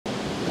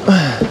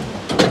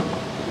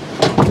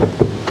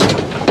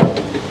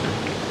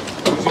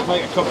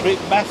Make a complete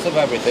mess of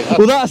everything.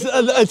 Well, that's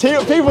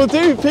people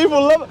do.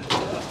 People love it.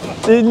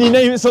 Didn't you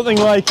name it something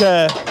like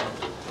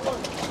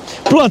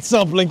blood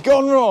sampling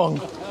gone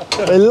wrong?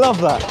 They love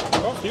that.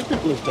 Well, a few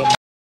people have done.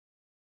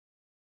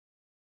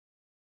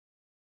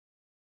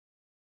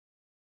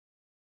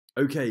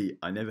 Okay,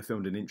 I never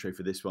filmed an intro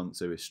for this one,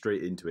 so we're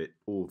straight into it,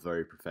 all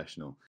very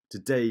professional.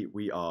 Today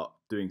we are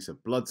doing some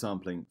blood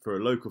sampling for a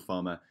local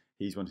farmer.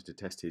 He's wanted to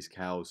test his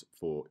cows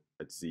for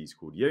a disease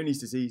called Johne's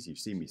disease. You've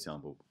seen me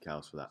sample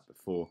cows for that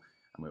before.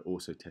 And we're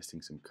also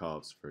testing some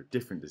calves for a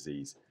different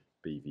disease,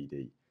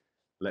 BVD.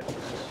 Let's go.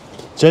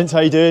 Gents,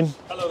 how you doing?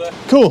 Hello there.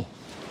 Cool.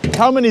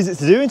 How many is it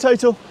to do in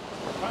total?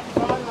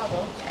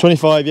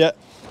 25, yeah.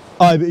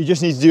 Aye, but you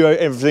just need to do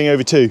everything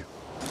over 2.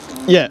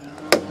 Yeah.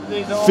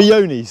 For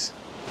Johne's.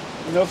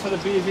 You know, for the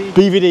BVD.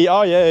 BVD,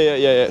 oh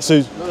yeah. So,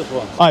 Those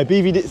ones. aye,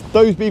 BVD,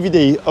 those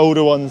BVD,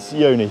 older ones,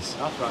 Johne's.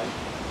 That's right.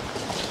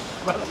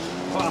 Well,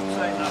 I'm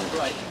saying that's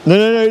right. No,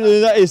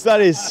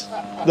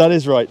 that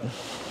is right.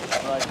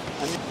 Right.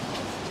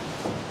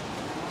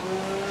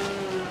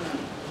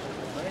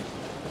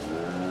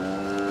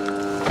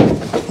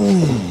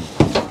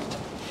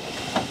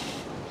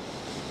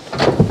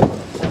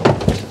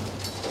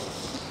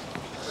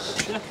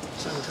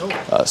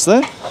 That's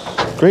there.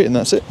 Great, and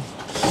that's it.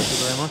 Thank you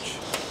very much.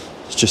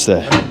 It's just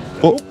there.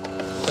 Oh.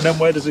 And then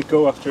where does it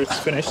go after it's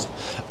finished?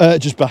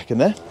 Just back in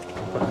there.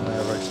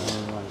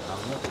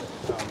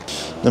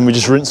 Then we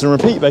just rinse and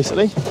repeat,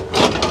 basically.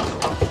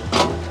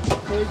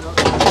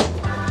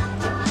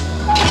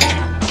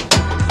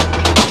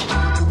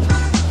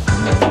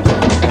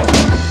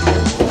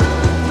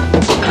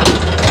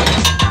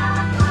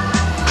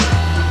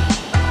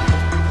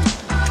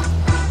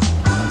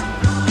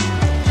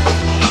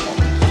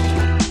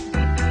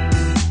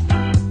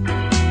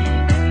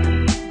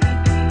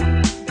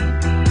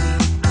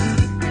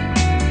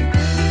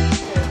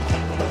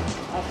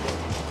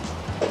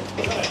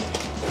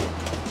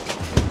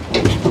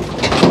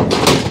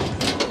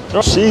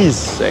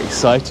 She's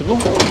excitable.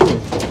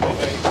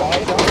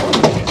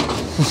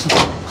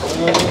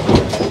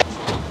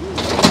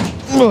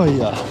 Oh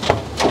yeah.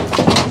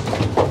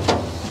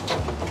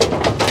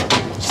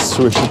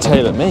 Swish your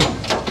tail at me.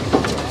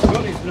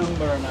 Got his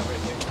number and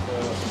everything.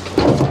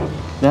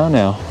 So.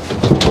 Now.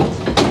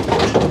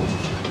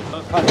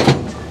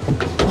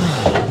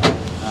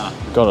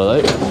 Got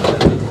her though.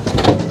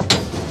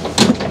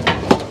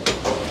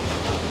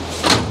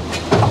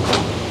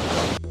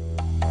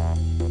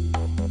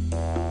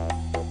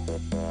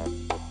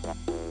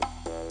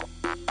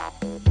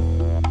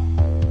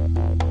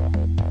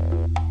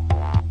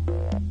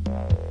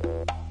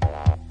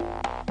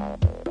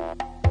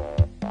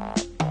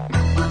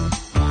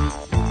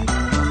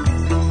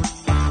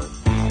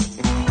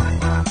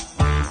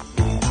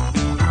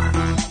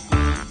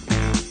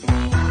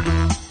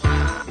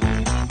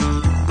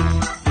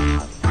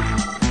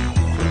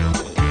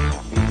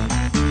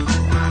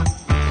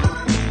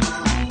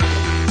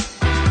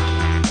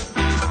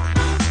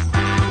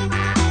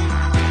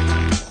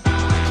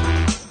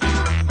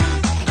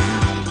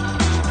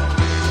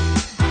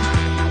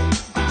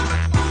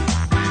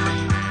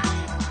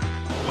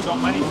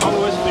 Many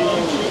followers for your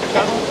YouTube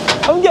channel?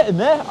 I'm getting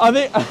there. I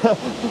think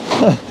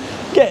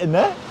getting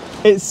there.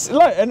 It's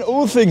like, and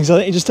all things, I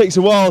think it just takes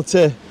a while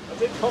to. I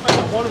did comment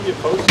on one of your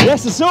posts.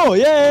 Yes, I saw.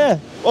 Yeah.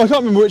 Well, I can't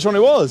remember which one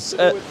it was.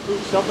 With food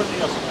sovereignty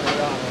or something like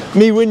that.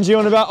 Me whinging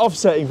on about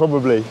offsetting,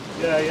 probably.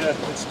 Yeah.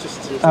 It's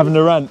just having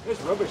a rant. It's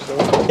rubbish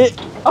though.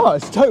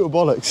 It's total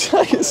bollocks.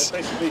 It's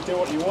basically do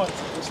what you want.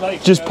 It's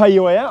like just pay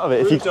your way out of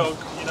it. If you dog,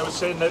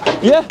 saying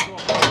that. Yeah.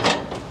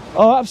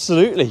 Oh,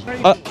 absolutely.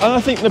 And I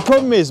think the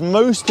problem is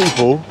most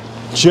people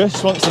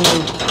just want to know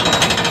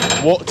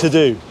what to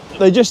do.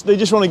 They just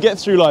want to get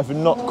through life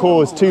and not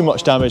cause too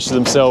much damage to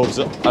themselves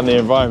and the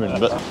environment.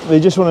 But they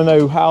just want to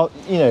know how,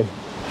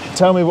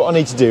 tell me what I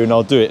need to do and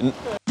I'll do it. And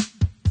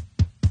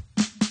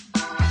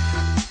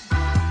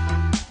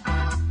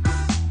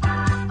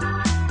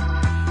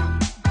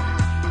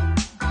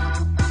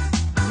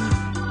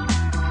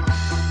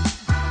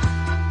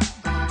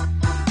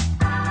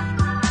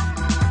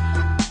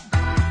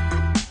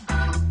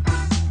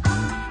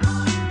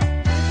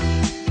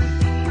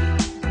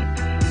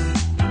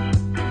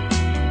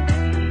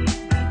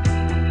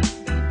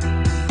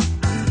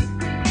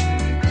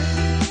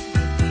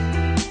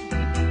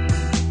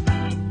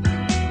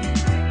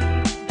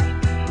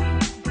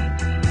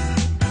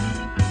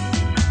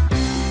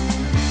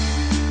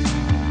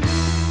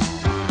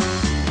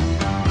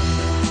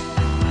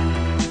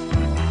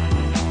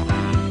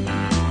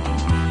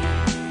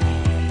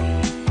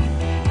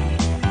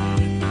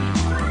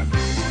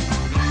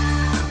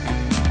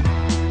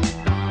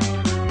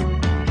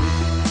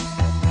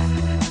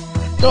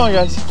Go on,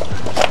 guys.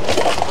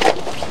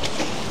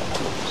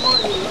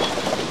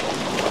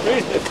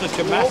 It's such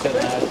a mess in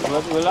there.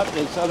 We'll have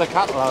these other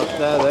cattle out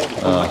there that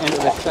come into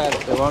the shed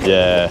if they want.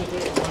 Yeah.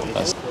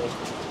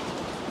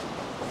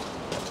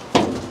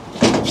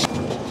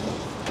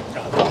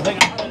 I think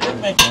I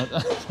didn't make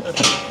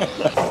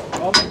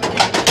it.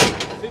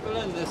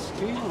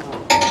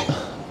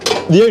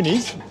 The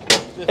Onis,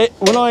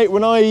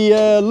 when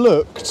I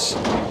looked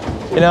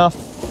in our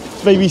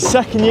maybe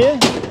second year,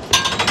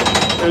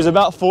 there was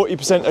about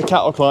 40% of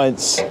cattle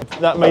clients.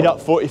 That made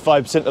up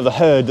 45% of the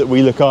herd that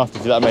we look after,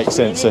 if that makes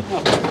sense. So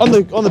on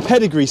the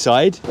pedigree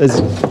side, there's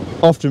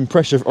often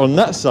pressure on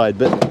that side,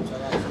 but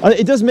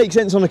it does make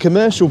sense on a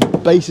commercial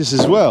basis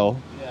as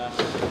well.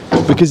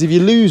 Because if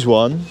you lose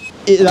one,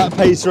 that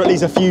pays for at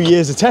least a few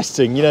years of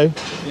testing, you know.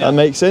 That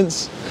makes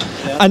sense.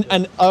 And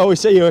I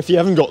always say, if you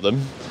haven't got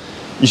them,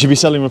 you should be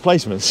selling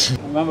replacements. I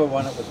remember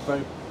when it was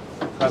very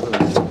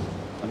prevalent,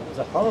 and it was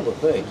a horrible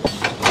thing.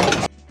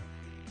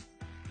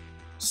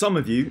 Some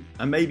of you,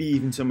 and maybe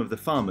even some of the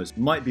farmers,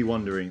 might be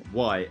wondering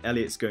why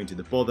Elliot's going to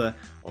the bother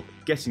of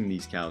getting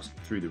these cows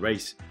through the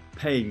race,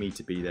 paying me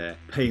to be there,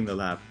 paying the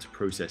lab to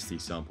process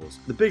these samples.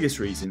 The biggest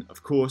reason,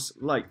 of course,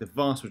 like the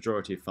vast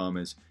majority of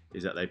farmers,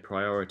 is that they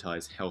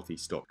prioritise healthy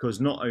stock, because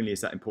not only is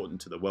that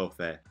important to the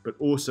welfare, but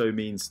also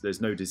means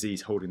there's no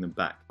disease holding them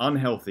back.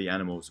 Unhealthy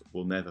animals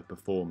will never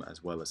perform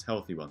as well as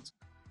healthy ones.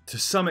 To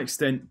some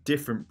extent,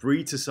 different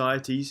breed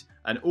societies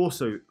and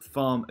also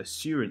farm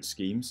assurance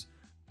schemes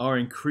are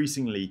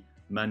increasingly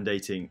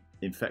mandating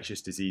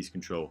infectious disease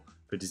control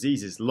for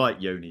diseases like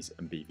Johne's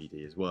and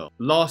BVD as well.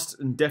 Last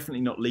and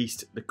definitely not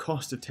least, the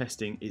cost of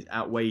testing is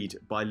outweighed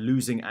by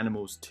losing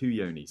animals to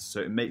Johne's,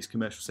 so it makes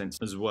commercial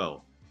sense as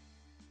well.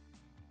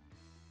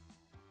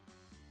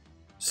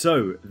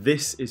 So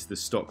this is the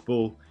stock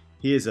bull.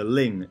 He is a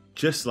Luing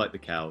just like the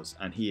cows,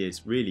 and he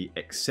is really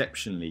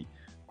exceptionally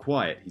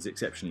quiet. He's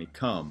exceptionally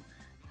calm.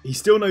 He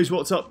still knows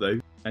what's up though,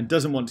 and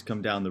doesn't want to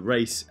come down the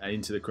race and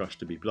into the crush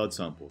to be blood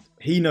sampled.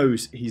 He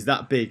knows he's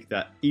that big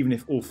that even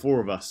if all four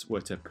of us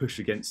were to push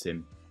against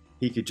him,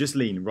 he could just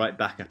lean right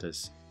back at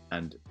us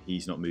and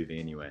he's not moving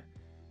anywhere.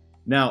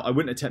 Now, I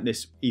wouldn't attempt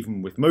this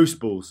even with most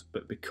bulls,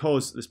 but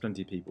because there's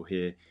plenty of people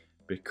here,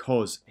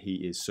 because he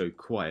is so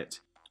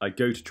quiet, I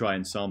go to try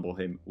and sample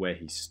him where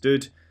he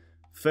stood.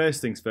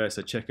 First things first,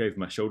 I check over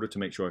my shoulder to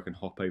make sure I can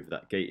hop over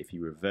that gate if he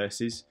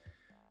reverses.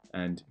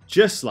 And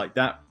just like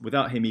that,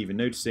 without him even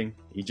noticing,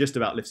 he just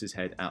about lifts his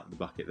head out of the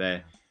bucket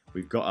there.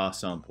 We've got our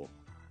sample.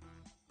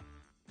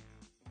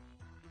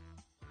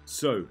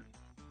 So,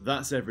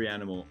 that's every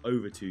animal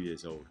over 2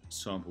 years old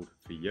sampled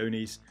for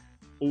Johne's.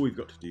 All we've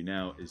got to do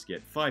now is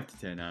get 5 to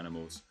 10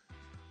 animals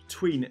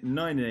between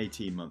 9 and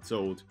 18 months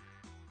old.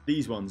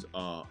 These ones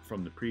are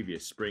from the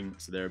previous spring,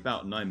 so they're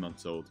about 9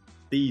 months old.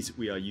 These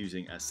we are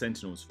using as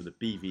sentinels for the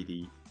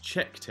BVD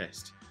check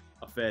test.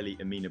 Are fairly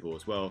amenable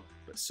as well,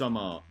 but some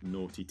are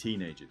naughty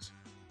teenagers.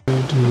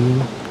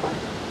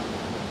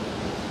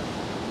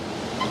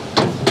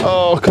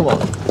 Oh, come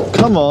on.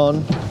 Come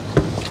on.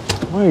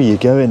 Where are you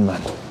going,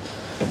 man?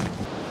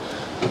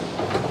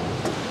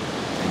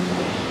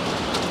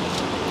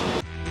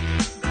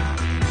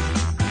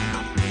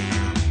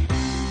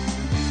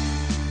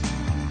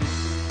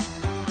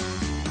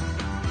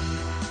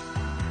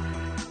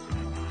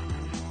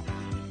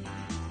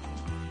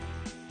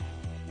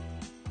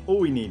 All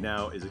we need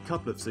now is a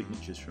couple of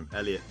signatures from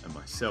Elliot and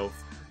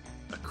myself,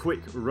 a quick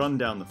run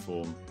down the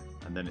form,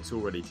 and then it's all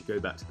ready to go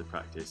back to the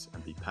practice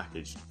and be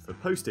packaged for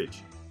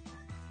postage.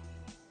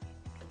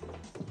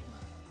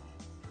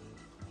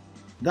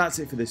 That's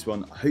it for this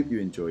one. I hope you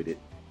enjoyed it.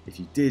 If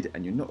you did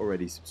and you're not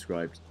already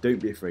subscribed,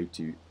 don't be afraid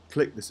to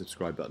click the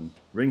subscribe button,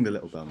 ring the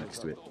little bell next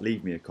to it,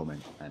 leave me a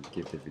comment and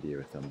give the video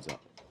a thumbs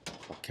up.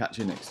 I'll catch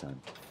you next time.